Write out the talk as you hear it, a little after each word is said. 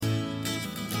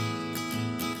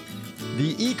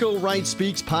The Eco Right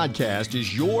Speaks podcast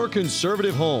is your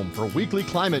conservative home for weekly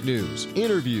climate news,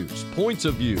 interviews, points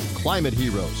of view, climate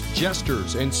heroes,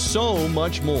 jesters, and so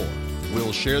much more.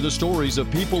 We'll share the stories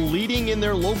of people leading in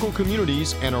their local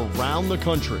communities and around the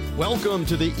country. Welcome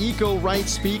to the Eco Right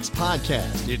Speaks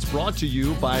podcast. It's brought to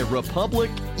you by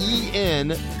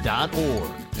republicen.org.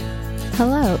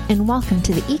 Hello, and welcome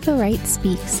to the Eco Right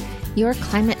Speaks, your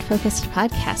climate-focused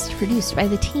podcast produced by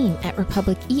the team at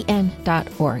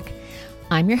republicen.org.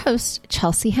 I'm your host,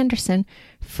 Chelsea Henderson,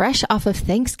 fresh off of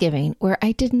Thanksgiving, where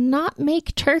I did not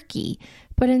make turkey,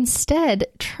 but instead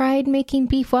tried making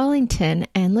beef Wellington,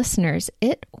 and listeners,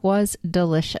 it was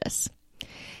delicious.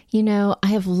 You know, I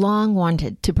have long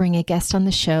wanted to bring a guest on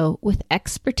the show with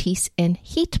expertise in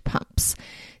heat pumps.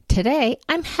 Today,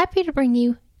 I'm happy to bring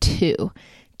you two.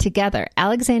 Together,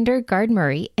 Alexander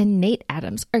Gard-Murray and Nate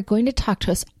Adams are going to talk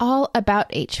to us all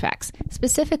about HVACs,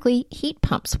 specifically heat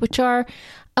pumps, which are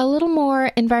a little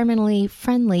more environmentally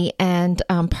friendly and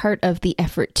part of the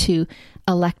effort to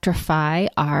electrify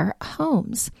our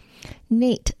homes.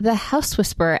 Nate, the house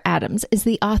whisperer Adams, is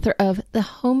the author of The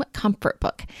Home Comfort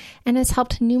Book and has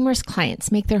helped numerous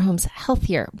clients make their homes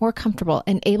healthier, more comfortable,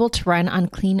 and able to run on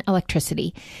clean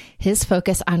electricity. His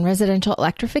focus on residential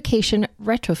electrification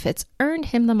retrofits earned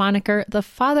him the moniker the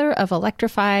father of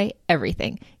electrify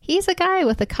everything. He's a guy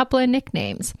with a couple of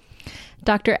nicknames.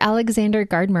 Dr. Alexander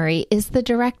Gard-Murray is the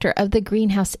director of the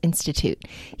Greenhouse Institute.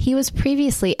 He was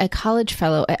previously a college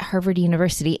fellow at Harvard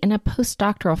University and a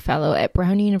postdoctoral fellow at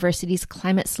Brown University's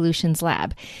Climate Solutions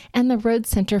Lab and the Rhodes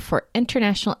Center for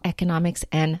International Economics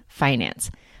and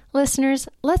Finance. Listeners,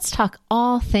 let's talk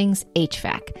all things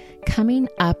HVAC, coming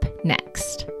up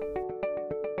next.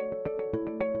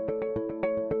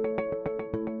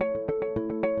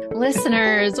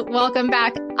 Listeners, welcome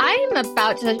back. I'm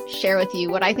about to share with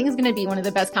you what I think is going to be one of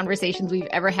the best conversations we've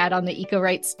ever had on the Eco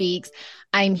Right Speaks.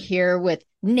 I'm here with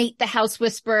Nate, the House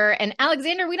Whisperer, and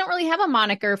Alexander. We don't really have a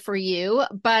moniker for you,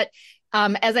 but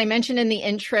as I mentioned in the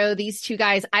intro, these two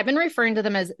guys, I've been referring to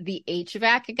them as the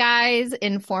HVAC guys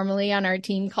informally on our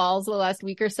team calls the last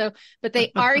week or so, but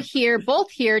they are here, both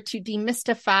here to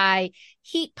demystify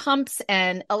heat pumps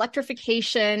and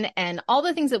electrification and all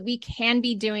the things that we can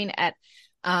be doing at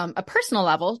a personal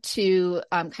level to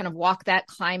kind of walk that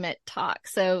climate talk.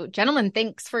 So, gentlemen,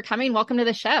 thanks for coming. Welcome to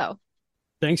the show.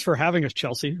 Thanks for having us,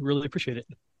 Chelsea. Really appreciate it.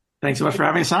 Thanks so much for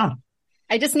having us on.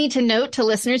 I just need to note to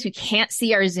listeners who can't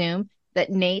see our Zoom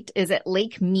that Nate is at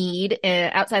Lake Mead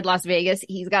outside Las Vegas.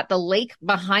 He's got the lake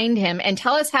behind him. And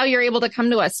tell us how you're able to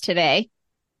come to us today.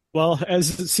 Well,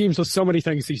 as it seems with so many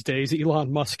things these days,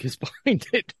 Elon Musk is behind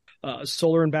it.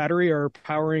 Solar and battery are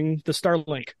powering the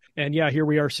Starlink. And yeah, here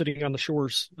we are sitting on the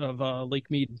shores of Lake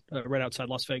Mead, right outside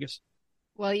Las Vegas.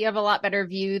 Well, you have a lot better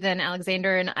view than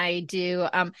Alexander and I do.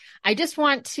 I just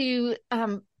want to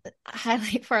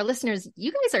highlight for our listeners,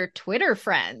 you guys are Twitter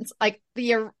friends. Like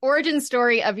the origin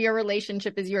story of your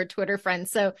relationship is your Twitter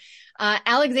friends. So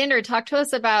Alexander, talk to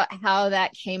us about how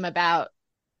that came about.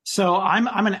 So I'm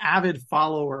an avid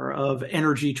follower of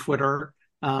energy Twitter.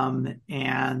 And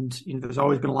there's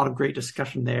always been a lot of great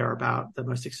discussion there about the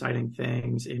most exciting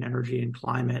things in energy and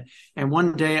climate. And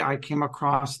one day I came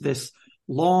across this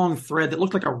long thread that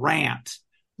looked like a rant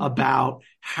about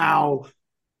how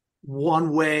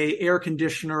one-way air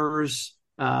conditioners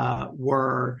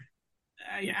were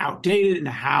outdated and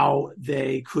how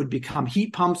they could become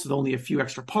heat pumps with only a few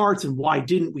extra parts. And why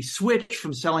didn't we switch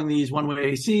from selling these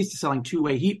one-way ACs to selling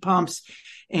two-way heat pumps?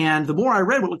 And the more I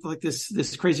read what looked like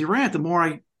this crazy rant, the more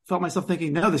I felt myself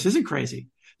thinking, no, this isn't crazy.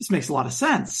 This makes a lot of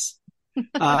sense.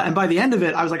 And by the end of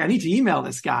it, I was like, I need to email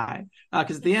this guy.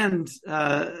 Because at the end,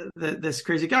 this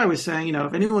crazy guy was saying,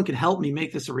 if anyone can help me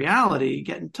make this a reality,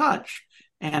 get in touch.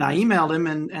 And I emailed him.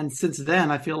 And since then,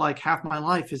 I feel like half my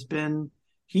life has been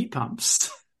heat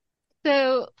pumps.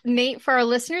 So, Nate, for our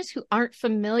listeners who aren't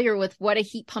familiar with what a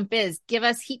heat pump is, give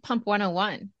us Heat Pump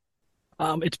 101.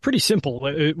 It's pretty simple.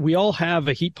 We all have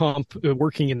a heat pump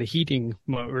working in the heating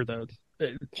or the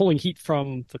pulling heat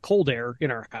from the cold air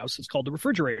in our house. It's called the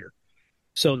refrigerator.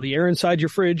 So the air inside your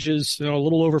fridge is a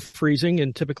little over freezing,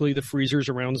 and typically the freezer's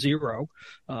around 0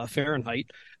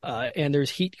 Fahrenheit. And there's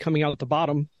heat coming out at the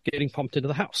bottom getting pumped into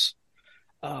the house.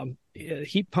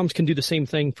 Heat pumps can do the same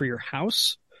thing for your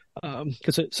house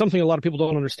because it's something a lot of people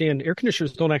don't understand. Air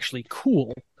conditioners don't actually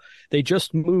cool. They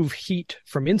just move heat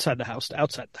from inside the house to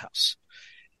outside the house.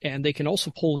 And they can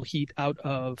also pull heat out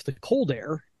of the cold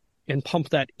air and pump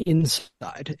that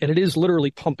inside. And it is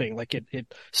literally pumping, like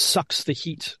it sucks the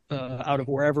heat out of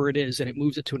wherever it is and it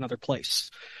moves it to another place.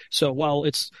 So while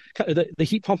it's the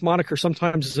heat pump moniker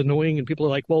sometimes is annoying and people are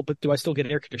like, well, but do I still get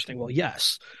air conditioning? Well,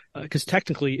 yes, because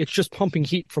technically it's just pumping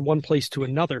heat from one place to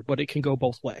another, but it can go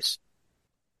both ways.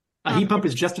 A heat pump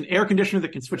is just an air conditioner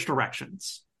that can switch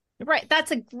directions. Right.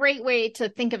 That's a great way to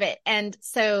think of it. And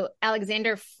so,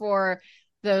 Alexander, for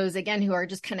those, again, who are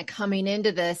just kind of coming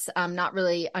into this, not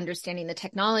really understanding the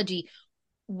technology,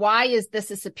 why is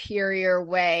this a superior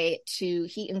way to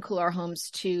heat and cool our homes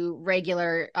to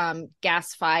regular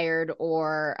gas-fired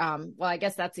or, well, I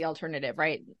guess that's the alternative,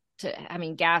 right? To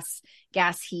having gas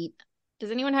heat.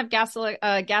 Does anyone have gas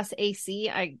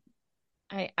AC?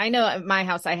 I know at my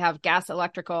house I have gas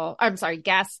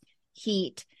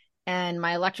heat, and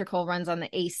my electrical runs on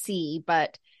the AC,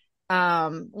 but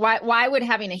why would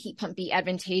having a heat pump be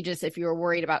advantageous if you were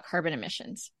worried about carbon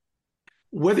emissions?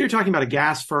 Whether you're talking about a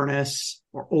gas furnace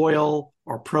or oil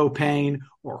or propane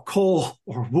or coal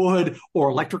or wood or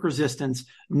electric resistance,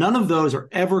 none of those are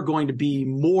ever going to be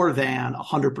more than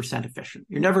 100% efficient.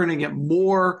 You're never going to get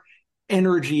more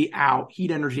energy out,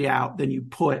 heat energy out, than you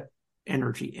put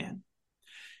energy in.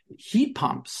 Heat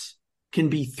pumps can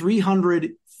be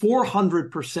 300,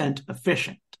 400%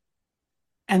 efficient.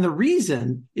 And the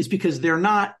reason is because they're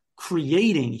not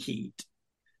creating heat.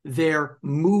 They're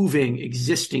moving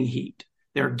existing heat.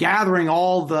 They're gathering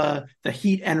all the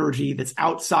heat energy that's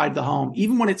outside the home.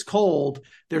 Even when it's cold,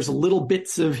 there's little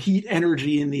bits of heat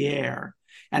energy in the air.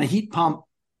 And a heat pump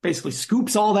basically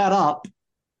scoops all that up,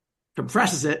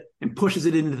 compresses it, and pushes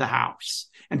it into the house.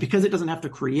 And because it doesn't have to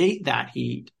create that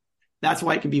heat, that's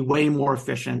why it can be way more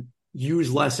efficient,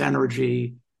 use less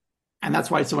energy. And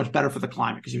that's why it's so much better for the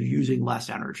climate, because you're using less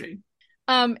energy.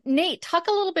 Nate, talk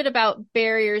a little bit about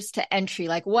barriers to entry.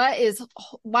 Like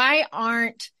why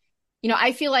aren't,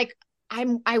 I feel like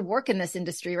I work in this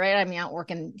industry, right? I mean, I don't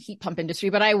work in heat pump industry,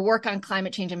 but I work on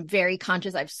climate change. I'm very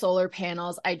conscious. I have solar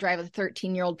panels. I drive a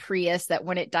 13-year-old Prius that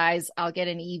when it dies, I'll get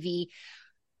an EV.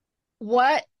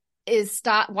 Why is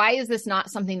this not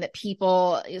something that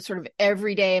people, sort of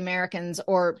everyday Americans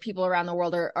or people around the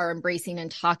world are embracing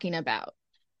and talking about?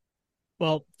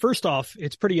 Well, first off,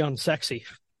 it's pretty unsexy.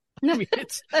 I mean,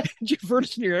 it's you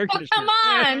furnace in your air conditioner.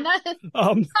 Come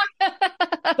on.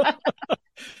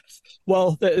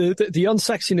 Well, the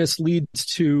unsexiness leads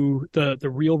to the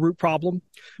real root problem,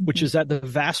 which is that the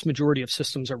vast majority of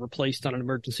systems are replaced on an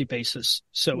emergency basis.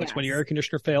 So It's when your air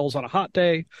conditioner fails on a hot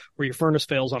day or your furnace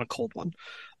fails on a cold one.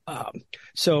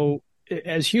 So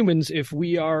as humans, if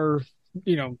we are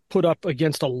put up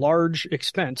against a large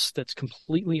expense that's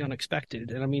completely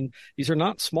unexpected. And I mean, these are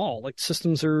not small, like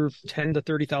systems are $10,000 to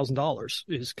 $30,000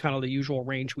 is kind of the usual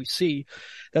range we see.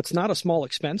 That's not a small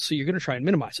expense. So you're going to try and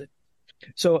minimize it.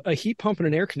 So a heat pump and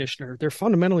an air conditioner, they're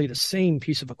fundamentally the same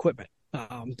piece of equipment.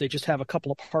 They just have a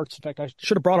couple of parts. In fact, I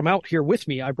should have brought them out here with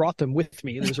me. I brought them with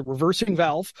me. There's a reversing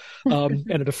valve, and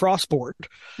a defrost board.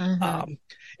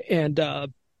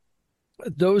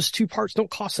 Those two parts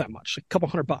don't cost that much, like a couple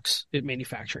 $100 in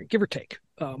manufacturing, give or take.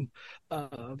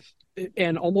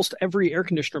 And almost every air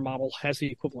conditioner model has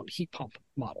the equivalent heat pump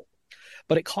model,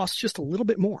 but it costs just a little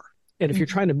bit more. And if you're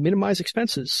trying to minimize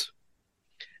expenses,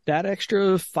 that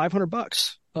extra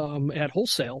 $500 at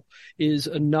wholesale is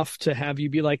enough to have you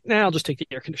be like, I'll just take the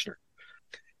air conditioner.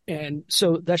 And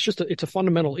so that's it's a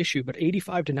fundamental issue, but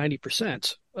 85 to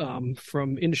 90%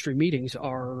 from industry meetings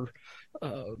are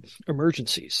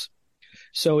emergencies.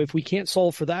 So if we can't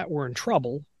solve for that, we're in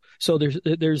trouble. So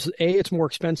there's A, it's more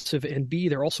expensive, and B,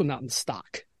 they're also not in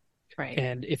stock. Right.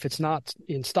 And if it's not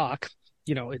in stock,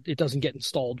 it doesn't get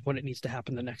installed when it needs to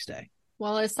happen the next day.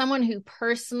 Well, as someone who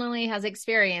personally has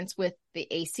experience with the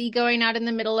AC going out in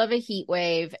the middle of a heat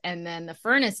wave and then the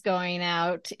furnace going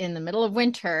out in the middle of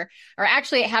winter, or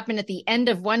actually it happened at the end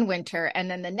of one winter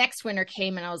and then the next winter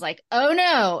came and I was like, oh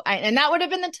no. And that would have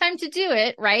been the time to do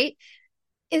it, right?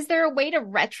 Is there a way to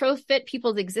retrofit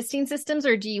people's existing systems,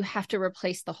 or do you have to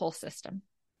replace the whole system?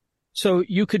 So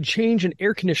you could change an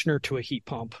air conditioner to a heat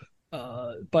pump,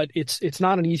 but it's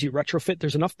not an easy retrofit.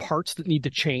 There's enough parts that need to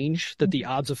change that the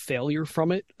odds of failure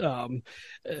from it and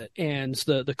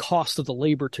the cost of the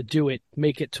labor to do it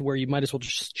make it to where you might as well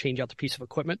just change out the piece of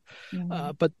equipment.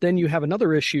 But then you have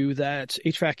another issue that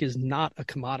HVAC is not a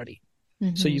commodity.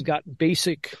 So you've got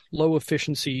basic low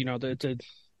efficiency, the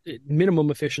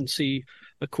minimum efficiency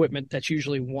equipment that's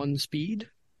usually one speed,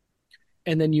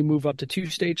 and then you move up to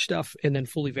two-stage stuff and then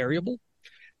fully variable.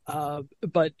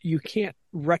 But you can't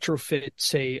retrofit,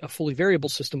 say, a fully variable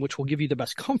system, which will give you the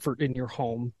best comfort in your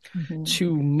home,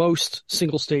 to most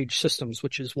single-stage systems,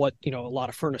 which is what a lot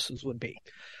of furnaces would be.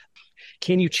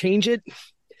 Can you change it?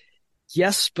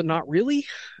 yes, but not really.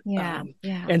 Yeah.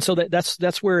 And so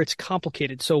that's where it's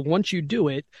complicated. So once you do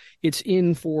it, it's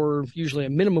in for usually a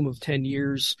minimum of 10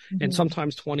 years and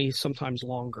sometimes 20, sometimes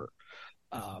longer.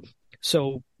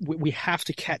 So we have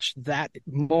to catch that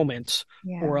moment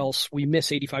or else we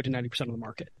miss 85 to 90% of the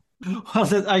market.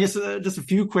 Well, I guess just a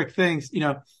few quick things.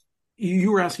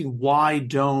 You were asking why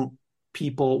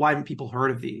haven't people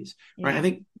heard of these? Right. I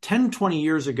think 10, 20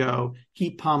 years ago,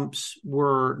 heat pumps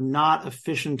were not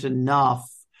efficient enough,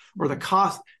 or the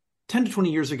cost 10 to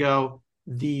 20 years ago,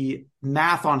 the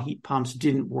math on heat pumps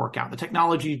didn't work out. The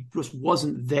technology just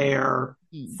wasn't there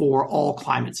for all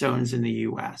climate zones in the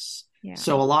US. Yeah.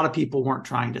 So a lot of people weren't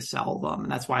trying to sell them.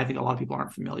 And that's why I think a lot of people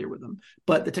aren't familiar with them.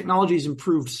 But the technology has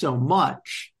improved so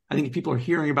much. I think if people are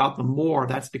hearing about them more,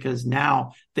 that's because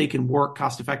now they can work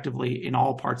cost effectively in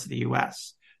all parts of the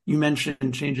US. You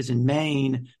mentioned changes in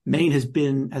Maine. Maine has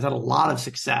had a lot of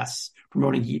success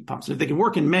promoting heat pumps. So if they can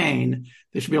work in Maine,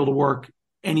 they should be able to work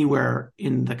anywhere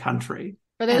in the country.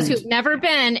 For those who've never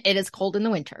been, it is cold in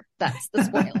the winter. That's the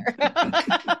spoiler.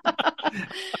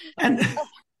 And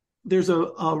there's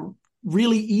a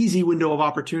really easy window of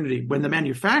opportunity. When the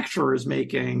manufacturer is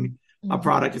making a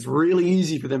product, it's really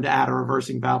easy for them to add a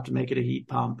reversing valve to make it a heat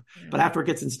pump. But after it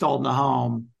gets installed in the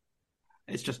home,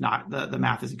 it's just not, the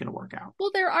math isn't going to work out.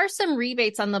 Well, there are some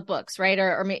rebates on the books, right?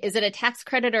 Or is it a tax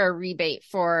credit or a rebate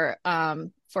for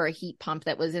a heat pump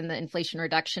that was in the Inflation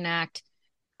Reduction Act?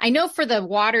 I know for the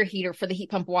water heater, for the heat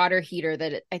pump water heater,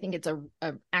 that I think it's a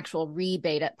actual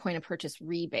rebate, at point of purchase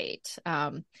rebate,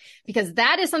 because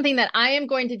that is something that I am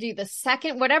going to do the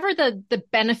second, whatever the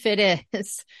benefit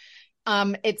is.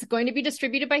 It's going to be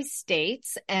distributed by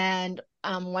states. And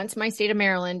once my state of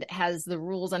Maryland has the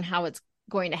rules on how it's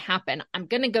going to happen, I'm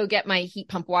going to go get my heat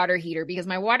pump water heater, because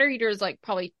my water heater is like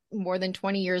probably more than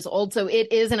 20 years old. So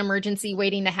it is an emergency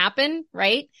waiting to happen,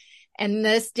 right? And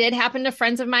this did happen to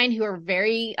friends of mine who are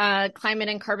very climate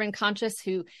and carbon conscious,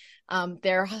 who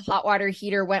their hot water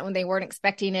heater went when they weren't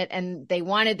expecting it, and they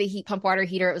wanted the heat pump water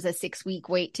heater. It was a 6-week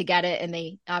wait to get it, and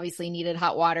they obviously needed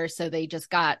hot water. So they just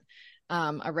got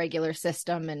a regular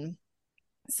system. And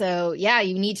so, yeah,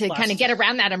 you need to kind of get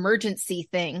around that emergency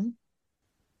thing.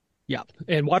 Yeah.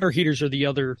 And water heaters are the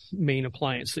other main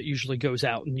appliance that usually goes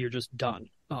out and you're just done.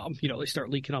 They start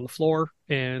leaking on the floor,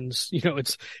 and,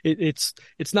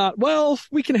 it's not, well,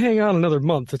 we can hang on another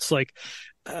month. It's like,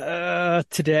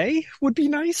 today would be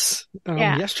nice.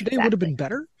 Yesterday would have been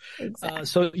better. Exactly.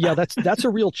 So yeah, that's a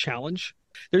real challenge.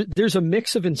 There's a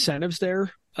mix of incentives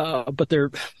there, but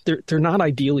they're not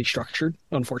ideally structured,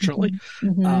 unfortunately.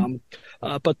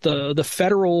 But the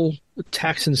federal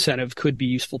tax incentive could be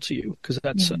useful to you, because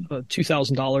that's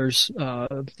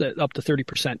 $2,000 up to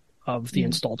 30% of the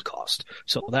installed cost.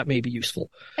 So that may be useful.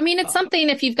 I mean, it's something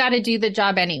if you've got to do the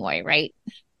job anyway, right?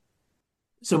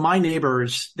 So my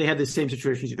neighbors, they had the same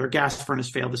situation. Their gas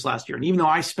furnace failed this last year. And even though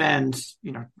I spend,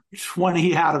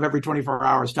 20 out of every 24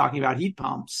 hours talking about heat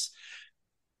pumps,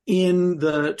 in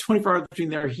the 24 hours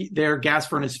between their gas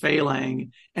furnace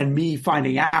failing and me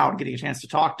finding out, getting a chance to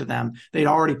talk to them, they'd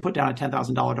already put down a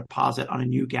 $10,000 deposit on a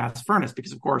new gas furnace,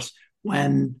 because, of course,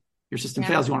 when your system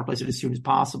fails, you want to replace it as soon as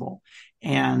possible.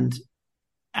 And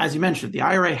as you mentioned, the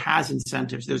IRA has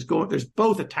incentives. There's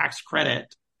both a tax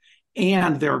credit,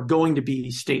 and there are going to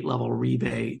be state level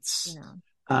rebates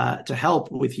to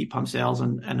help with heat pump sales,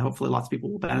 and hopefully lots of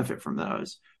people will benefit from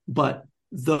those. But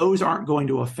those aren't going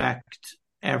to affect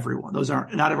everyone.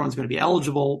 Not everyone's going to be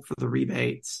eligible for the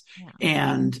rebates.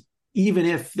 And even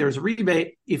if there's a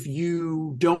rebate, if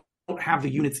you don't have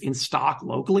the units in stock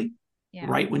locally,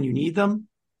 right when you need them,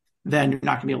 then you're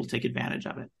not going to be able to take advantage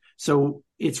of it. So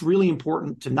it's really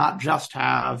important to not just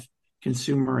have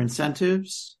consumer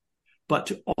incentives, but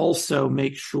to also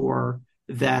make sure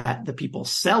that the people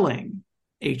selling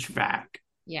HVAC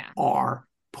are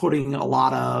putting a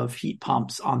lot of heat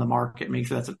pumps on the market, make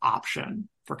sure that's an option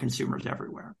for consumers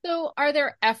everywhere. So are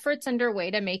there efforts underway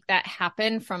to make that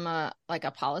happen from a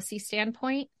policy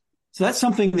standpoint? So that's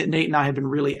something that Nate and I have been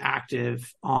really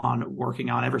active on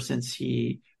working on ever since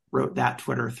he wrote that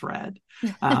Twitter thread.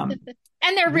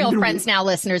 And they're real friends now,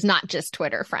 listeners, not just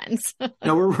Twitter friends.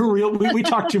 No, we're real. We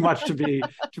talk too much to be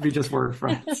just word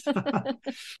friends.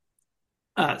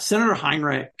 Senator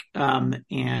Heinrich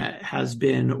has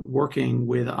been working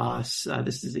with us.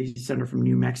 This is a senator from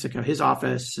New Mexico. His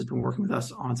office has been working with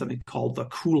us on something called the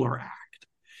Cooler Act.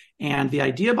 And the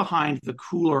idea behind the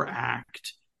Cooler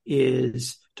Act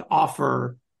is to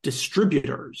offer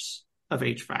distributors of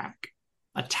HVAC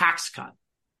a tax cut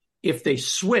if they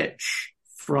switch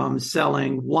from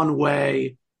selling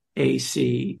one-way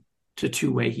AC to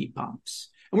two-way heat pumps.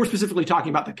 And we're specifically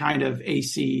talking about the kind of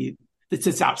AC that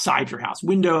sits outside your house.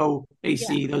 Window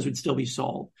AC, those would still be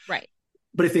sold. Right.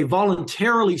 But if they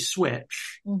voluntarily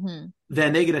switch,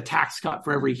 then they get a tax cut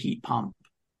for every heat pump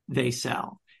they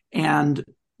sell. And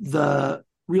the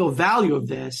real value of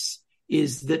this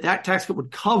is that tax cut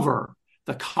would cover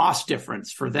the cost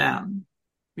difference for them.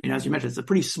 As you mentioned, it's a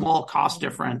pretty small cost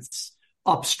difference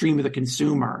upstream of the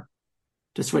consumer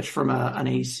to switch from an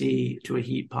AC to a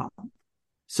heat pump.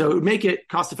 So it would make it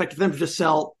cost effective for them to just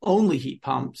sell only heat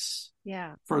pumps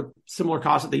for similar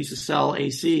costs that they used to sell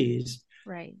ACs.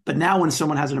 Right. But now when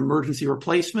someone has an emergency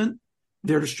replacement,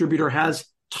 their distributor has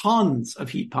tons of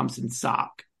heat pumps in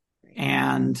stock.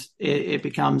 And it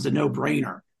becomes a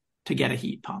no-brainer to get a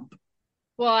heat pump.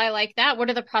 Well, I like that. What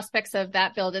are the prospects of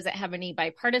that bill? Does it have any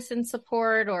bipartisan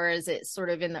support, or is it sort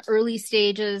of in the early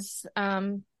stages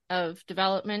of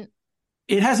development?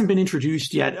 It hasn't been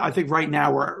introduced yet. I think right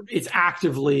now we're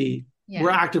actively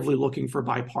looking for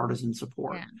bipartisan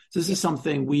support. Yeah. So this is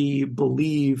something we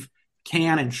believe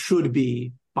can and should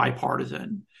be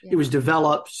bipartisan. Yeah. It was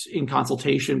developed in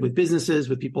consultation with businesses,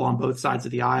 with people on both sides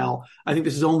of the aisle. I think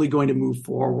this is only going to move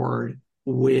forward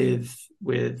with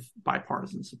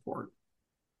bipartisan support.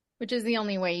 Which is the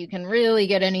only way you can really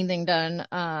get anything done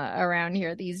around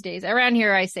here these days. Around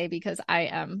here, I say, because I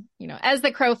am, as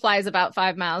the crow flies, about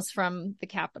 5 miles from the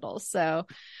Capitol. So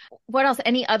what else?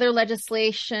 Any other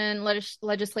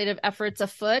legislative efforts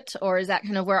afoot? Or is that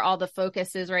kind of where all the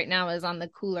focus is right now, is on the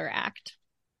Cooler Act?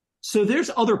 So there's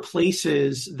other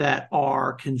places that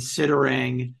are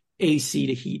considering AC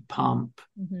to heat pump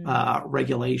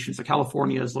regulations. So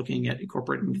California is looking at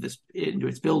incorporating into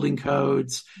its building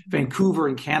codes. Vancouver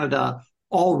in Canada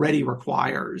already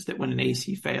requires that when an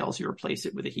AC fails, you replace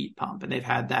it with a heat pump. And they've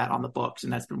had that on the books,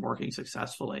 and that's been working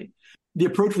successfully. The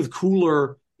approach with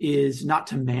Cooler is not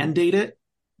to mandate it,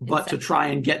 but to try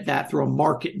and get that through a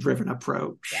market-driven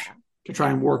approach, to try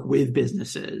and work with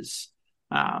businesses.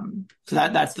 So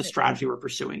that's the strategy we're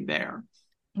pursuing there.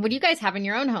 What do you guys have in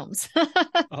your own homes?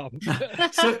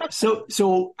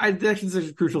 So that's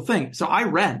a crucial thing. So I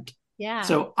rent. Yeah.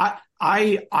 So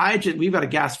we've got a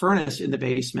gas furnace in the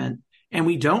basement, and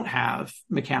we don't have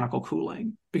mechanical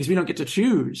cooling because we don't get to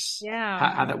choose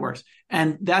how that works.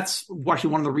 And that's actually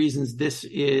one of the reasons this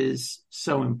is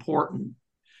so important,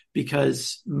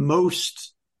 because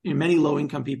many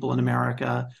low-income people in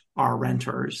America are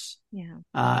renters,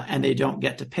 and they don't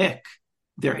get to pick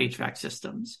their HVAC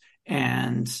systems.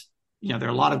 And, there are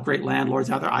a lot of great landlords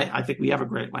out there. I think we have a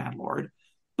great landlord,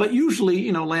 but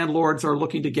usually, landlords are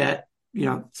looking to get,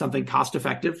 something cost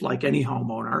effective, like any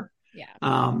homeowner.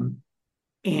 Yeah.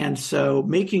 And so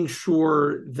making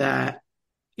sure that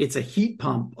it's a heat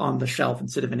pump on the shelf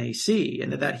instead of an AC,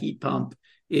 and that heat pump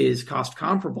is cost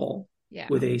comparable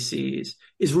with ACs,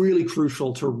 is really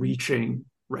crucial to reaching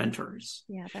renters.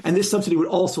 Yeah, and this subsidy would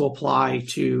also apply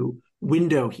to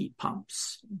window heat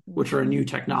pumps, which are a new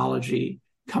technology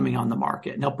coming on the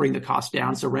market, and help bring the cost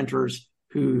down. So renters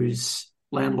whose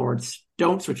landlords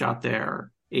don't switch out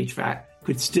their HVAC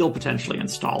could still potentially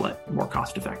install it more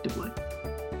cost effectively.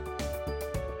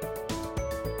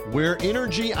 We're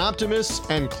energy optimists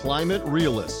and climate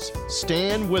realists.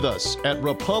 Stand with us at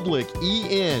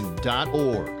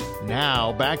republicen.org.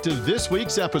 Now back to this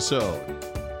week's episode.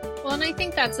 Well, and I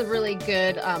think that's a really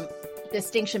good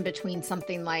distinction between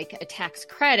something like a tax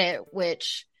credit,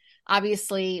 which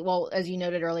obviously, well, as you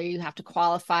noted earlier, you have to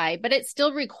qualify, but it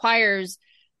still requires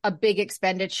a big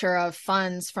expenditure of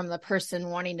funds from the person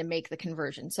wanting to make the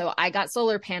conversion. So I got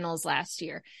solar panels last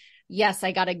year. Yes,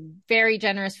 I got a very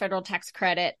generous federal tax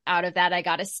credit out of that. I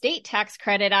got a state tax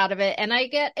credit out of it, and I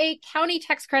get a county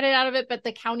tax credit out of it, but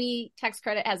the county tax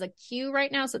credit has a queue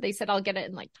right now. So they said I'll get it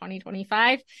in like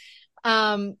 2025.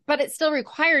 But it still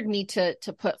required me to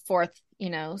put forth,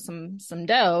 some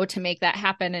dough to make that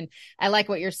happen. And I like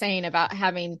what you're saying about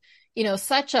having,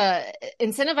 such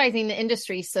incentivizing the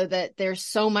industry so that there's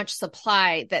so much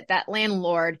supply that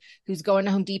landlord who's going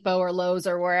to Home Depot or Lowe's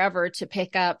or wherever to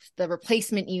pick up the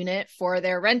replacement unit for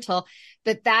their rental,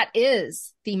 that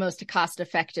is the most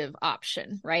cost-effective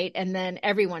option, right? And then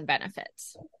everyone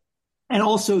benefits. And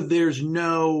also there's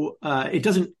it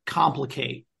doesn't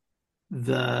complicate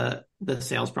the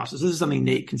sales process. This is something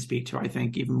Nate can speak to, I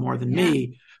think, even more than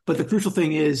me. But the crucial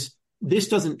thing is this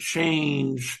doesn't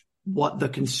change what the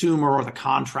consumer or the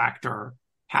contractor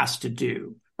has to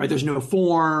do, right? There's no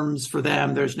forms for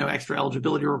them. There's no extra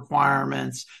eligibility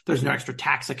requirements. There's no extra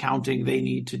tax accounting they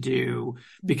need to do,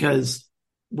 because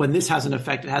when this has an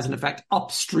effect, it has an effect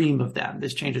upstream of them.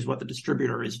 This changes what the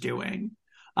distributor is doing.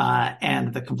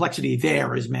 And the complexity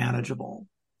there is manageable.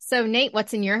 So Nate,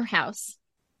 what's in your house?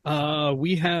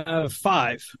 We have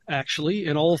 5 actually,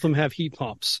 and all of them have heat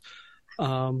pumps.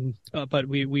 but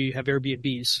we have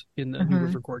Airbnbs in the New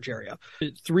River Gorge area.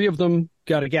 3 of them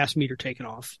got a gas meter taken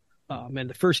off. And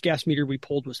the first gas meter we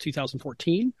pulled was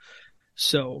 2014.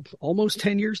 So almost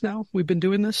 10 years now we've been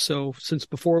doing this. So since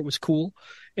before it was cool.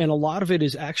 And a lot of it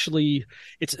is actually,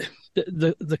 it's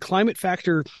the climate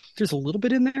factor. There's a little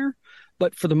bit in there,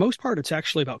 but for the most part, it's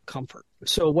actually about comfort.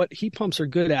 So what heat pumps are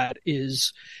good at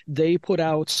is they put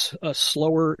out a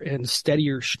slower and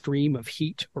steadier stream of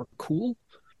heat or cool.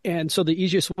 And so the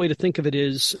easiest way to think of it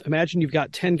is, imagine you've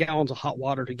got 10 gallons of hot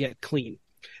water to get clean.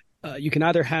 You can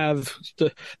either have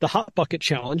the hot bucket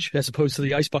challenge as opposed to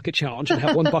the ice bucket challenge and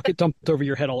have one bucket dumped over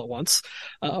your head all at once.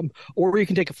 Or you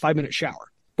can take a 5-minute shower.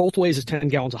 Both ways is 10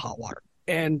 gallons of hot water.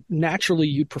 And naturally,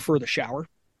 you'd prefer the shower.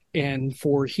 And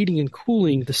for heating and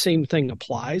cooling, the same thing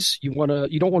applies. You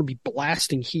don't want to be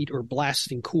blasting heat or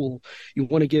blasting cool. You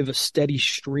want to give a steady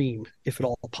stream, if at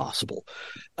all possible.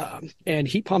 And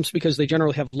heat pumps, because they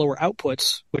generally have lower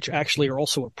outputs, which actually are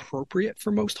also appropriate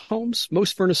for most homes.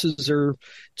 Most furnaces are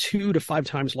 2 to 5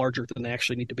 times larger than they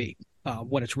actually need to be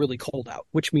when it's really cold out,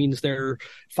 which means they're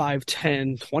 5,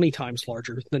 10, 20 times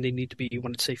larger than they need to be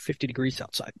when it's, say, 50 degrees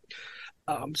outside.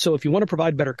 So if you want to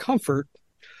provide better comfort,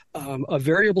 a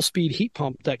variable speed heat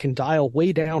pump that can dial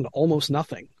way down to almost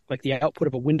nothing, like the output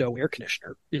of a window air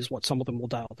conditioner, is what some of them will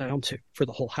dial down to for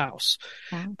the whole house.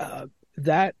 Wow.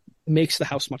 That makes the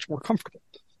house much more comfortable.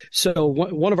 So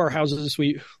one of our houses,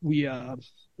 we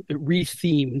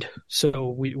rethemed.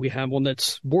 So we have one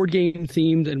that's board game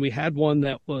themed, and we had one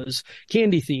that was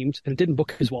candy themed, and it didn't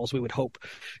book as well as we would hope.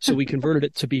 So we converted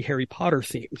it to be Harry Potter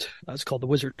themed. It's called the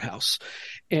Wizard House.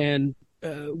 And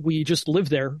we just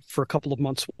lived there for a couple of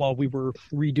months while we were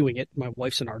redoing it. My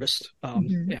wife's an artist,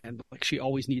 and like she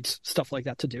always needs stuff like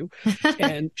that to do.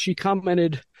 And she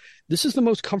commented, "This is the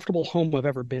most comfortable home I've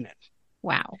ever been in."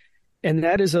 Wow. And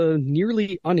that is a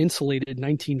nearly uninsulated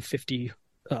 1950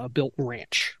 built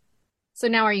ranch. So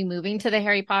now are you moving to the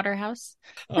Harry Potter house?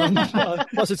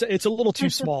 Plus it's a little too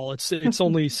small. It's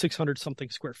only 600 something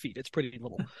square feet. It's pretty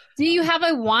little. Do you have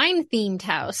a wine themed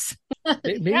house?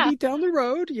 Maybe down the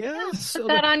road. Yeah. So put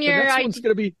that on your. The next one's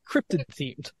going to be cryptid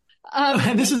themed.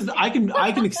 And this is I can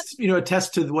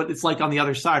attest to what it's like on the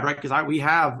other side, right? Because we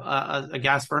have a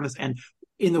gas furnace, and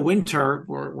in the winter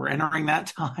we're entering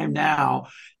that time now.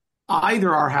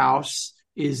 Either our house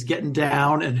is getting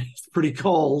down and it's pretty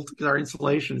cold because our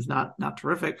insulation is not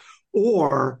terrific,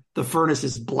 or the furnace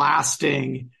is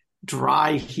blasting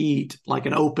dry heat like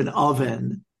an open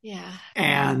oven. Yeah.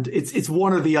 And it's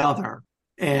one or the other.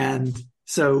 And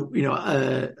so,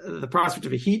 the prospect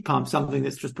of a heat pump, something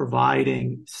that's just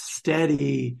providing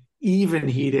steady, even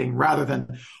heating rather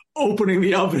than opening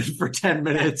the oven for 10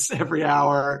 minutes every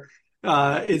hour,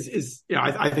 is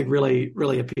I think really,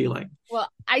 really appealing. Well,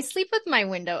 I sleep with my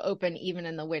window open even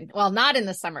in the winter. Well, not in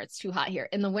the summer. It's too hot here.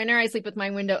 In the winter, I sleep with my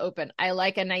window open. I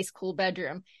like a nice, cool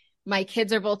bedroom. My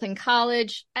kids are both in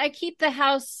college. I keep the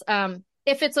house.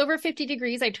 If it's over 50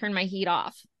 degrees, I turn my heat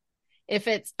off. If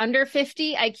it's under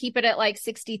 50, I keep it at like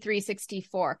 63,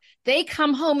 64. They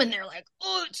come home and they're like,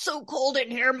 "Oh, it's so cold in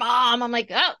here, Mom." I'm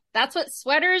like, "Oh, that's what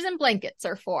sweaters and blankets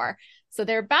are for." So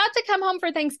they're about to come home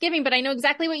for Thanksgiving, but I know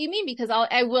exactly what you mean, because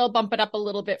I will bump it up a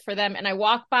little bit for them. And I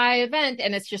walk by a vent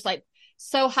and it's just like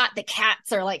so hot. The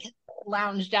cats are like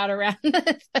lounged out around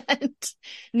the vent.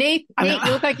 Nate, you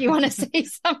look like you want to say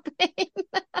something.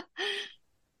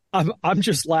 I'm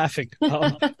just laughing.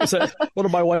 So one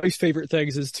of my wife's favorite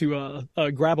things is to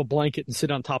grab a blanket and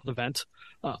sit on top of the vent.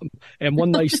 And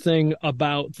one nice thing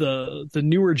about the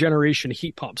newer generation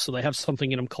heat pumps, so they have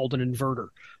something in them called an inverter,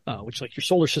 which like your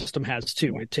solar system has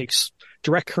too. It takes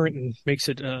direct current and makes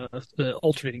it the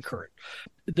alternating current.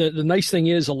 The nice thing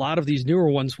is a lot of these newer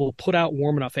ones will put out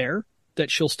warm enough air that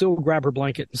she'll still grab her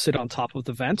blanket and sit on top of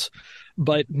the vent.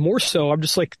 But more so, I'm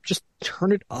just like, just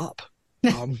turn it up.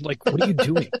 Like, what are you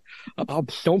doing?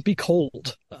 Don't be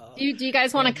cold. Do you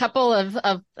guys want a couple of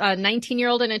a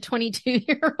 19-year-old and a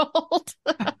 22-year-old?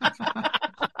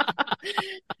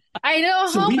 I know a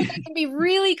home that can be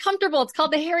really comfortable. It's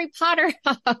called the Harry Potter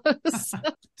house.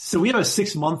 So we have a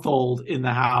 6-month-old in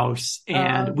the house,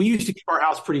 and we used to keep our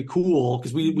house pretty cool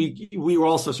because we were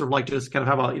also sort of like just kind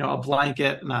of have a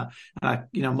blanket and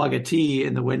a mug of tea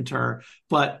in the winter.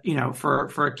 But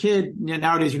for a kid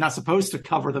nowadays, you're not supposed to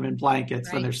cover them in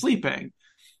blankets when they're sleeping,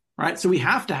 right? So we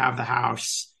have to have the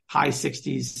house high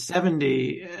 60s,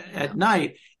 70 at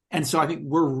night, and so I think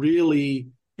we're really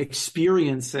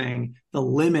experiencing the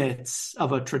limits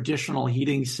of a traditional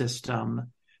heating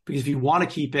system, because if you want to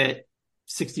keep it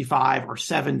 65 or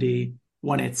 70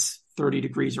 when it's 30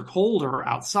 degrees or colder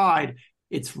outside,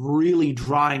 it's really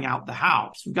drying out the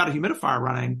house. We've got a humidifier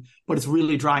running, but it's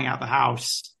really drying out the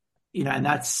house and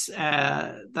that's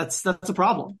a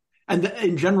problem. And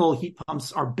in general, heat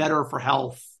pumps are better for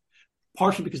health,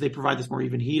 partially because they provide this more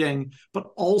even heating, but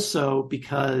also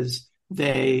because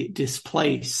they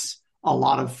displace a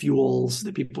lot of fuels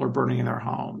that people are burning in their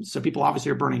homes. So people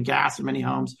obviously are burning gas in many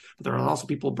homes, but there are also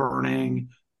people burning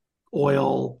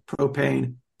oil,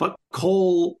 propane, but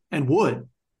coal and wood,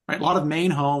 right? A lot of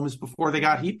Maine homes, before they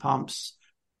got heat pumps,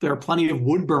 there are plenty of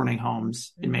wood burning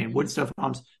homes in Maine, wood stove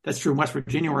homes. That's true in West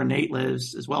Virginia, where Nate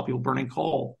lives as well, people burning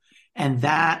coal. And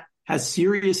that has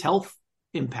serious health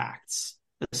impacts,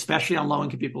 especially on low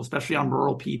income people, especially on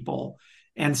rural people.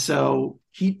 And so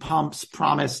heat pumps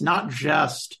promise not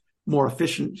just more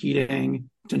efficient heating,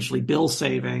 potentially bill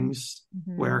savings,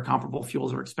 where comparable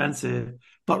fuels are expensive,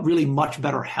 but really much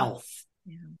better health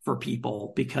for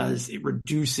people, because it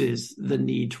reduces the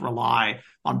need to rely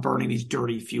on burning these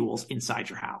dirty fuels inside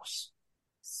your house.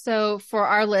 So for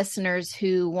our listeners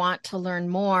who want to learn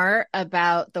more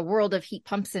about the world of heat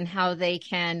pumps and how they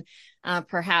can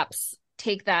perhaps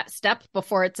take that step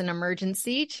before it's an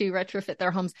emergency to retrofit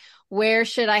their homes, where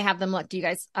should I have them look? Do you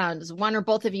guys, does one or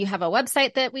both of you have a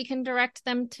website that we can direct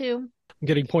them to? I'm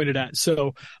getting pointed at.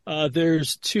 So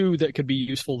there's two that could be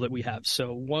useful that we have.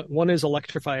 So one is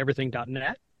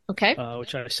electrifyeverything.net. Okay.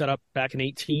 Which I set up back in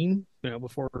 2018,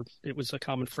 before it was a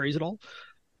common phrase at all.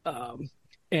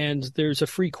 And there's a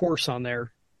free course on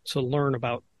there to learn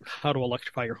about how to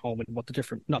electrify your home and what the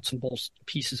different nuts and bolts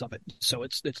pieces of it. So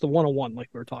it's the 101, like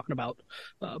we were talking about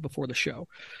before the show.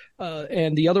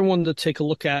 And the other one to take a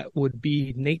look at would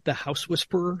be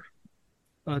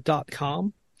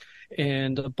NateTheHouseWhisperer.com.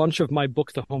 And a bunch of my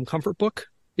book, The Home Comfort Book,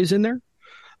 is in there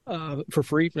for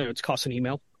free. It's cost an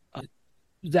email.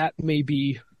 That may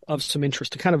be of some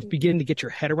interest to kind of begin to get your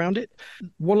head around it.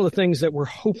 One of the things that we're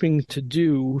hoping to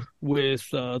do with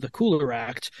the Cooler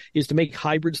Act is to make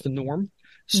hybrids the norm.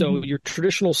 So your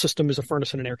traditional system is a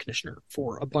furnace and an air conditioner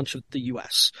for a bunch of the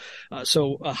U.S.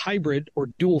 So a hybrid or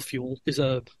dual fuel is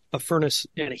a furnace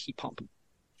and a heat pump.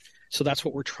 So that's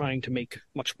what we're trying to make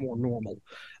much more normal.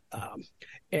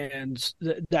 And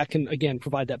that can, again,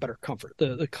 provide that better comfort.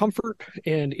 The comfort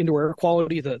and indoor air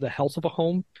quality, the health of a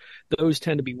home, those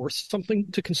tend to be worth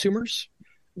something to consumers,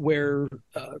 where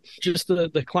just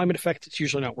the climate effect, it's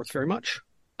usually not worth very much.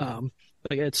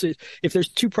 If there's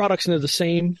two products into the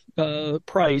same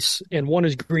price and one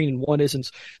is green and one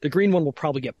isn't, the green one will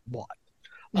probably get bought.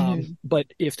 But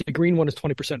if the green one is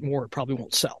 20% more, it probably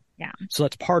won't sell. Yeah. So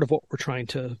that's part of what we're trying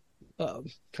to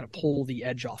kind of pull the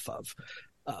edge off of.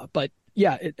 But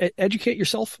yeah, educate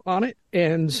yourself on it.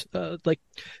 And like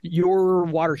your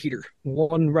water heater,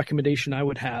 one recommendation I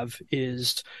would have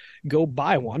is go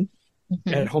buy one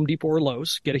at Home Depot or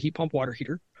Lowe's, get a heat pump water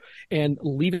heater, and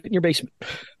leave it in your basement.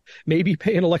 Maybe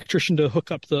pay an electrician to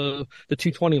hook up the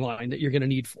 220 line that you're going to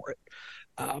need for it,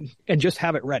 and just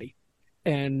have it ready.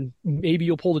 And maybe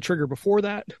you'll pull the trigger before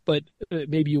that, but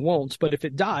maybe you won't. But if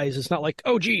it dies, it's not like,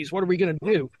 oh, geez, what are we going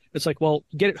to do? It's like, well,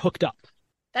 get it hooked up.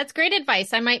 That's great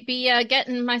advice. I might be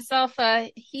getting myself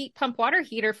a heat pump water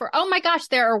heater for, oh my gosh,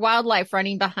 there are wildlife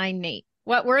running behind Nate.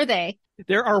 What were they?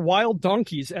 There are wild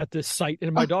donkeys at this site,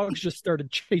 and my dogs just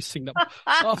started chasing them.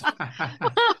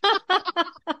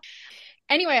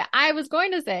 Anyway, I was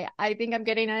going to say, I think I'm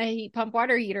getting a heat pump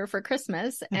water heater for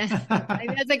Christmas. And I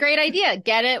think that's a great idea.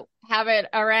 Get it, have it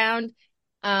around.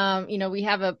 We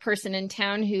have a person in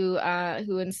town who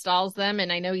installs them,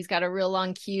 and I know he's got a real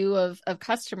long queue of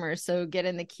customers. So get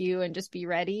in the queue and just be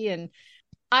ready. And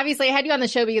obviously I had you on the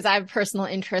show because I have personal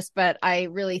interest, but I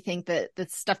really think that the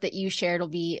stuff that you shared will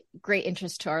be great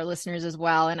interest to our listeners as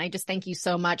well. And I just thank you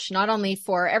so much, not only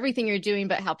for everything you're doing,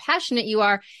 but how passionate you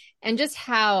are, and just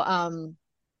how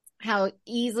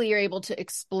easily you're able to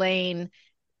explain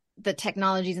the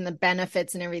technologies and the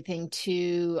benefits and everything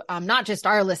to not just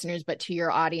our listeners, but to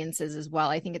your audiences as well.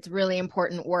 I think it's really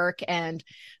important work. And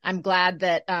I'm glad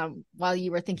that while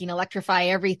you were thinking electrify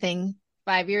everything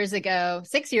 5 years ago,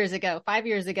 6 years ago, 5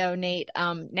 years ago, Nate,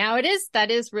 now that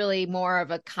is really more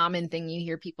of a common thing you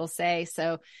hear people say.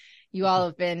 So you all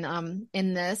have been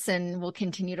in this and will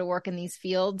continue to work in these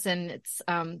fields. And it's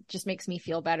just makes me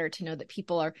feel better to know that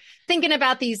people are thinking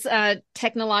about these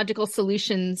technological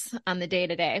solutions on the day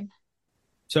to day.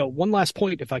 So one last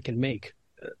point, if I can make.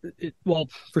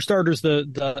 For starters,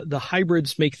 the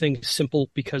hybrids make things simple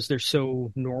because they're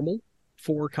so normal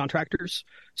for contractors.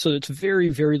 So it's very,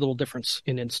 very little difference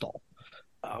in install.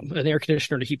 An air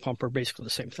conditioner and a heat pump are basically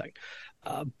the same thing.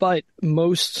 But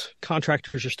most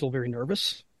contractors are still very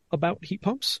nervous about heat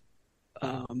pumps.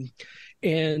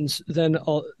 And then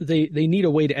they need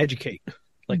a way to educate,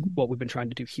 like what we've been trying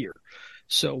to do here.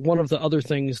 So one of the other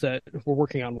things that we're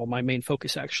working on, well, my main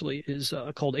focus actually is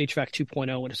called HVAC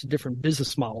 2.0, and it's a different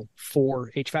business model for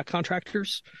HVAC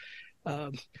contractors.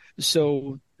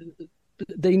 So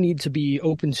they need to be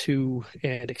open to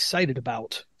and excited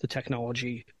about the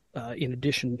technology in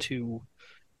addition to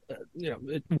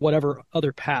whatever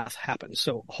other path happens.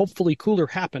 So hopefully cooler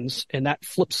happens and that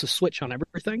flips the switch on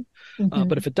everything.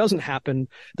 But if it doesn't happen,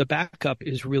 the backup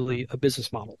is really a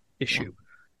business model issue.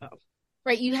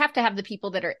 Right. You have to have the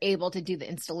people that are able to do the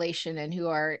installation and who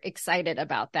are excited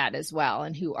about that as well,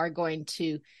 and who are going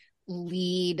to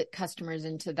lead customers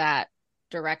into that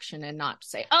direction and not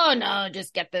say, oh no,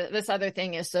 just get this other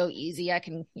thing is so easy. I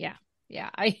can,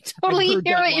 I totally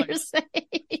hear what you're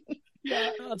saying.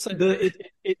 Yeah,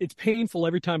 it's painful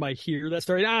every time I hear that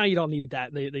story. You don't need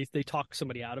that. They talk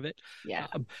somebody out of it. Yeah.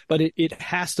 But it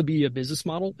has to be a business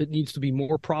model. It needs to be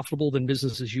more profitable than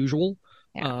business as usual,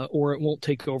 or it won't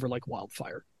take over like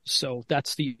wildfire. So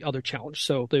that's the other challenge.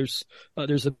 So there's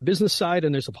a business side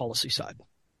and there's a policy side.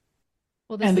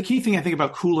 Well, and the key thing I think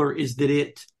about cooler is that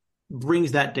it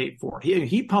brings that date forward.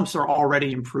 Heat pumps are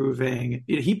already improving.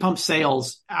 Heat pump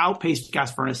sales outpaced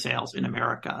gas furnace sales in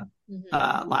America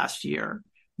last year.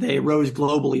 They rose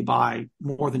globally by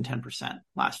more than 10%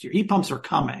 last year. Heat pumps are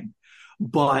coming,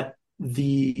 but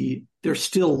there's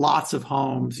still lots of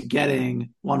homes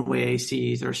getting one-way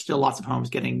ACs. There's still lots of homes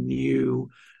getting new,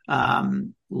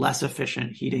 less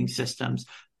efficient heating systems,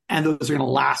 and those are going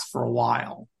to last for a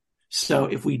while. So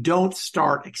if we don't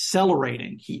start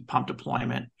accelerating heat pump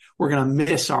deployment, we're going to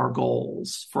miss our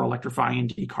goals for electrifying and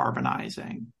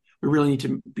decarbonizing. We really need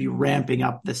to be ramping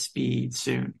up the speed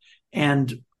soon.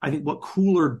 And I think what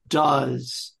cooler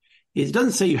does is it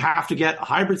doesn't say you have to get a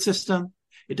hybrid system.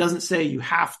 It doesn't say you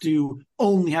have to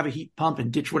only have a heat pump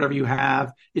and ditch whatever you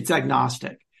have. It's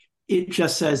agnostic. It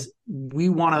just says we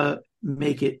want to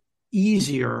make it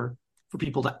easier for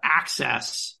people to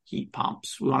access heat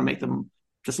pumps. We want to make them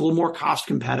just a little more cost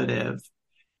competitive.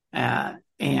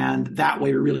 And that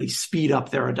way we really speed up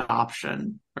their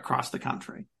adoption across the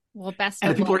country. Well, best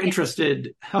and if people are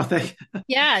interested, how they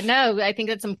I think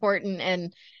that's important.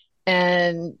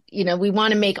 And we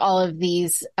want to make all of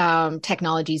these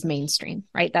technologies mainstream,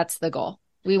 right? That's the goal.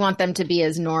 We want them to be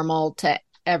as normal to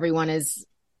everyone as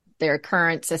their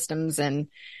current systems. And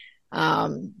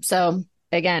so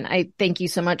again, I thank you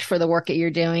so much for the work that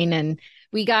you're doing. And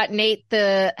we got Nate,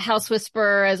 the House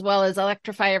Whisperer, as well as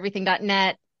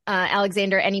electrifyeverything.net.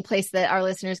 Alexander, any place that our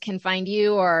listeners can find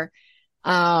you or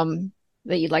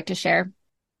that you'd like to share?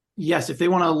 Yes, if they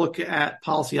want to look at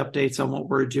policy updates on what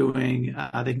we're doing,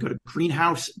 they can go to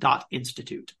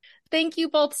greenhouse.institute. Thank you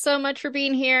both so much for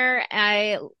being here.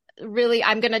 I'm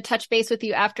going to touch base with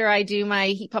you after I do my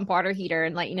heat pump water heater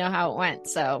and let you know how it went.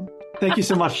 So thank you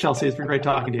so much, Chelsea. It's been great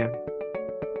talking to you.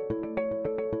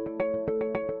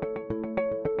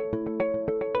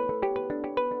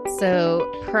 So,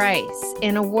 Price,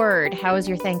 in a word, how was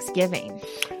your Thanksgiving?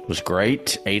 It was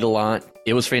great. Ate a lot.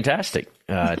 It was fantastic.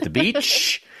 At the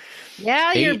beach.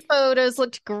 Yeah, your photos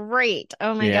looked great.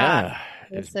 Oh my God. I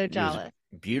was so jealous.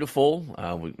 Beautiful.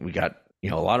 We got,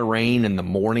 a lot of rain in the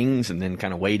mornings and then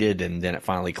kind of waited and then it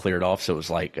finally cleared off. So it was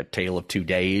like a tale of 2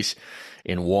 days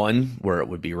in one where it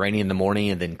would be rainy in the morning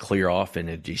and then clear off and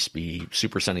it'd just be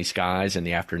super sunny skies in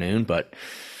the afternoon. But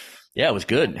yeah, it was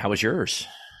good. How was yours?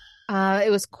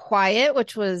 It was quiet,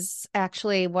 which was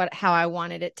actually how I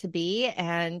wanted it to be,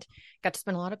 and got to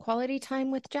spend a lot of quality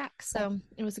time with Jack. So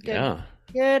it was a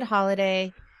good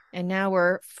holiday. And now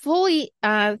we're fully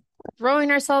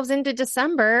throwing ourselves into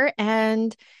December,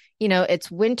 and it's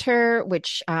winter,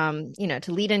 which to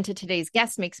lead into today's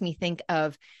guest makes me think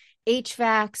of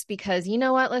HVACs, because you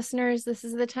know what, listeners, this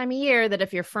is the time of year that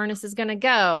if your furnace is going to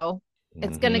go,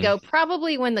 it's going to go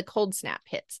probably when the cold snap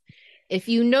hits. If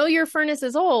you know your furnace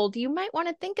is old, you might want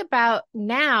to think about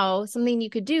now something you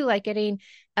could do, like getting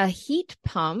a heat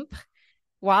pump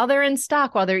while they're in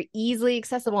stock, while they're easily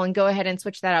accessible, and go ahead and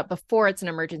switch that out before it's an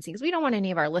emergency, because we don't want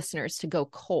any of our listeners to go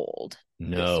cold.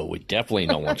 No, we definitely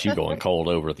don't want you going cold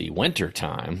over the winter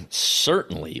time,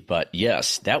 certainly. But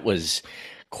yes, that was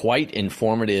quite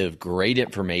informative, great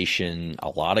information, a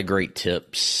lot of great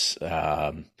tips.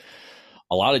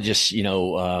 A lot of just,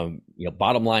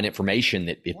 bottom line information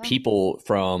that if people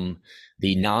from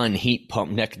the non-heat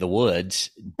pump neck of the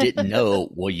woods didn't know,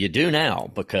 well, you do now,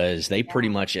 because they pretty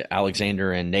much,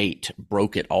 Alexander and Nate,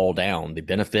 broke it all down, the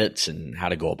benefits and how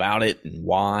to go about it and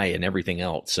why and everything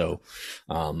else. So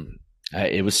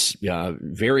it was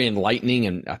very enlightening,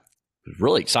 and I was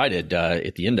really excited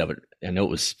at the end of it. I know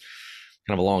it was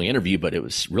kind of a long interview, but it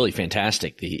was really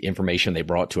fantastic. The information they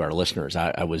brought to our listeners.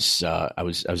 I was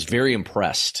very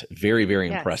impressed, very,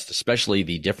 very impressed, especially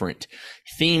the different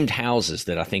themed houses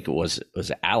that I think it was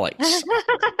Alex.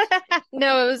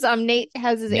 No, it was Nate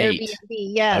has his Airbnb.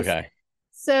 Yes. Okay.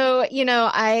 So,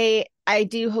 I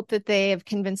do hope that they have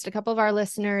convinced a couple of our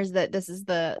listeners that this is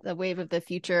the wave of the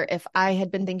future. If I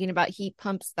had been thinking about heat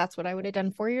pumps, that's what I would have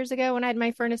done 4 years ago when I had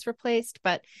my furnace replaced.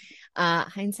 But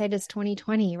hindsight is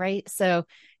 2020, right? So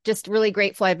just really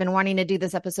grateful. I've been wanting to do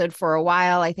this episode for a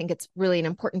while. I think it's really an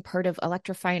important part of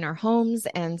electrifying our homes.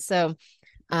 And so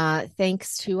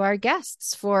thanks to our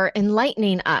guests for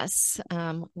enlightening us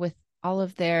with all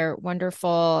of their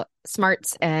wonderful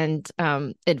smarts and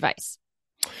advice.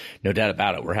 No doubt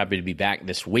about it. We're happy to be back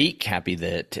this week. Happy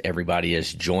that everybody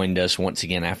has joined us once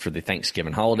again after the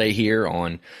Thanksgiving holiday here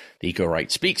on the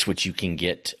Eco-Right Speaks, which you can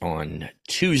get on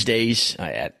Tuesdays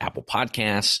at Apple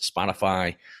Podcasts,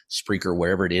 Spotify, Spreaker,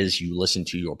 wherever it is you listen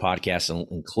to your podcasts,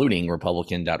 including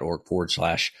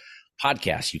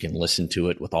republican.org/podcast. You can listen to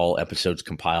it with all episodes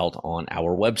compiled on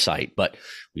our website. But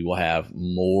we will have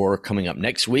more coming up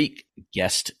next week.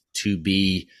 Guest to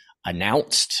be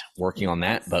announced, working on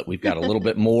that, but we've got a little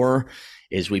bit more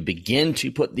as we begin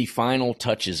to put the final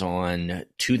touches on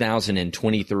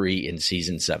 2023 in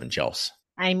season 7, Chels.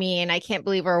 I mean, I can't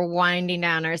believe we're winding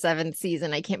down our 7th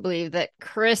season. I can't believe that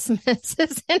Christmas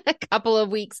is in a couple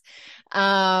of weeks.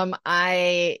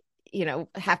 I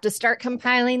have to start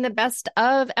compiling the best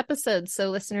of episodes. So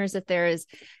listeners, if there is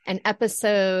an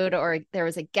episode or there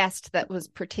was a guest that was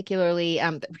particularly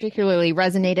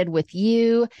resonated with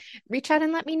you, reach out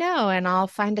and let me know, and I'll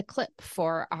find a clip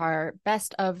for our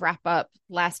best of wrap up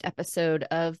last episode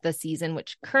of the season,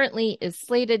 which currently is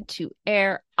slated to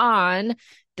air on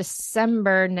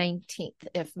December 19th,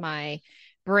 if my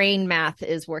brain math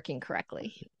is working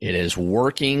correctly. It is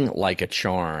working like a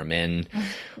charm, and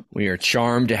we are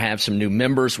charmed to have some new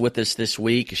members with us this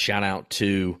week. A shout out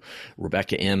to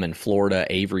Rebecca M. in Florida,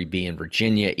 Avery B. in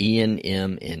Virginia, Ian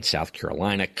M. in South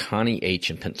Carolina, Connie H.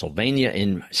 in Pennsylvania,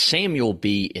 and Samuel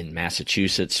B. in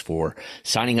Massachusetts for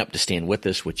signing up to stand with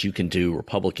us, which you can do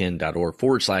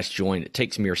republican.org/join. It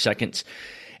takes mere seconds.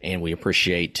 And we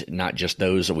appreciate not just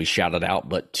those that we shouted out,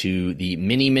 but to the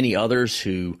many, many others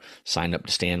who signed up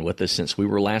to stand with us since we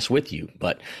were last with you.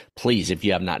 But please, if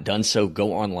you have not done so,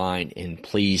 go online and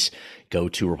please go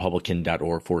to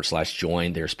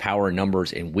republican.org/join. There's power in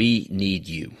numbers, and we need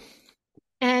you.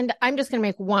 And I'm just going to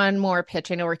make one more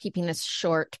pitch. I know we're keeping this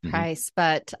short, Price,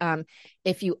 but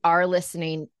if you are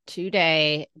listening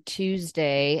today,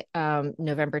 Tuesday,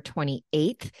 November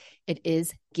 28th, it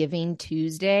is Giving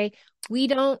Tuesday. We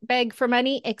don't beg for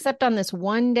money except on this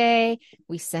one day.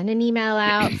 We send an email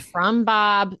out from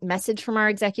Bob, message from our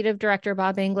executive director,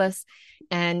 Bob Inglis.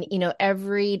 And,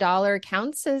 every dollar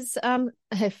counts, as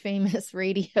a famous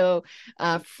radio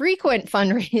frequent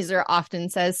fundraiser often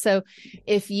says. So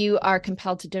if you are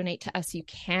compelled to donate to us, you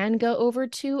can go over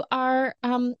to our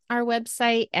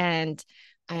website, and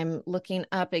I'm looking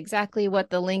up exactly what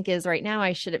the link is right now.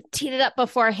 I should have teed it up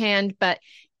beforehand, but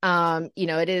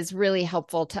it is really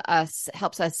helpful to us,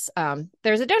 helps us.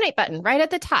 There's a donate button right at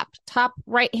the top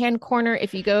right-hand corner.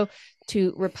 If you go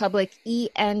to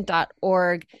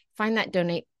republicen.org, find that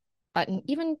donate button.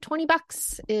 Even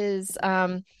 $20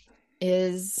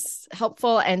 is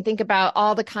helpful, and think about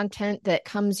all the content that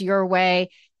comes your way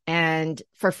and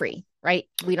for free. Right?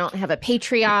 We don't have a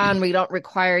Patreon. We don't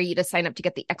require you to sign up to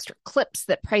get the extra clips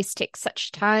that Price takes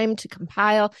such time to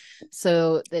compile,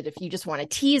 so that if you just want a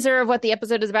teaser of what the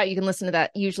episode is about, you can listen to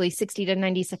that usually 60 to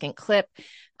 90 second clip.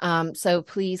 So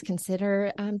please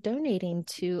consider donating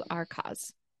to our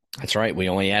cause. That's right. We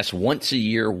only ask once a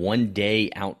year, one day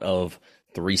out of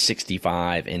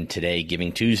 365, and today,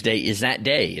 Giving Tuesday, is that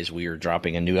day, as we are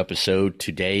dropping a new episode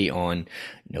today on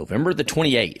November the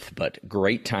 28th. But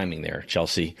great timing there,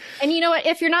 Chelsea. And you know what?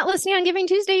 If you're not listening on Giving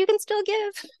Tuesday, you can still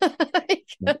give.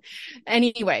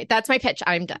 Anyway, that's my pitch.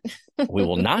 I'm done. We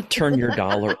will not turn your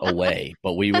dollar away,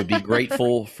 but we would be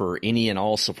grateful for any and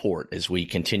all support as we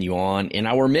continue on in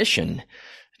our mission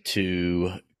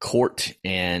to court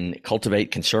and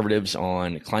cultivate conservatives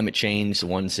on climate change, the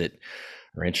ones that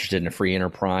are interested in a free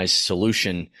enterprise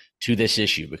solution to this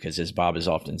issue, because as Bob has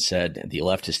often said, the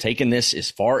left has taken this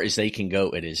as far as they can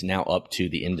go. It is now up to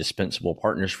the indispensable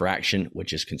partners for action,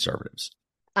 which is conservatives.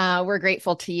 We're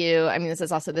grateful to you. I mean, this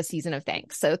is also the season of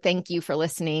thanks. So thank you for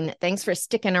listening. Thanks for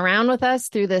sticking around with us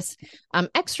through this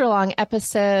extra long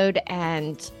episode.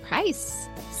 And Price,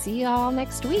 see you all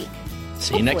next week.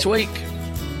 See you next week.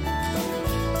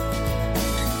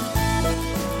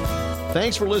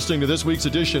 Thanks for listening to this week's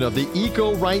edition of the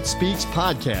Eco-Right Speaks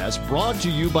podcast, brought to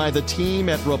you by the team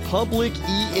at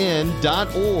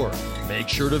republicen.org. Make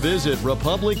sure to visit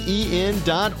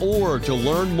republicen.org to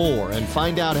learn more and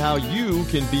find out how you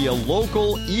can be a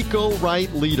local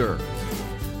Eco-Right leader.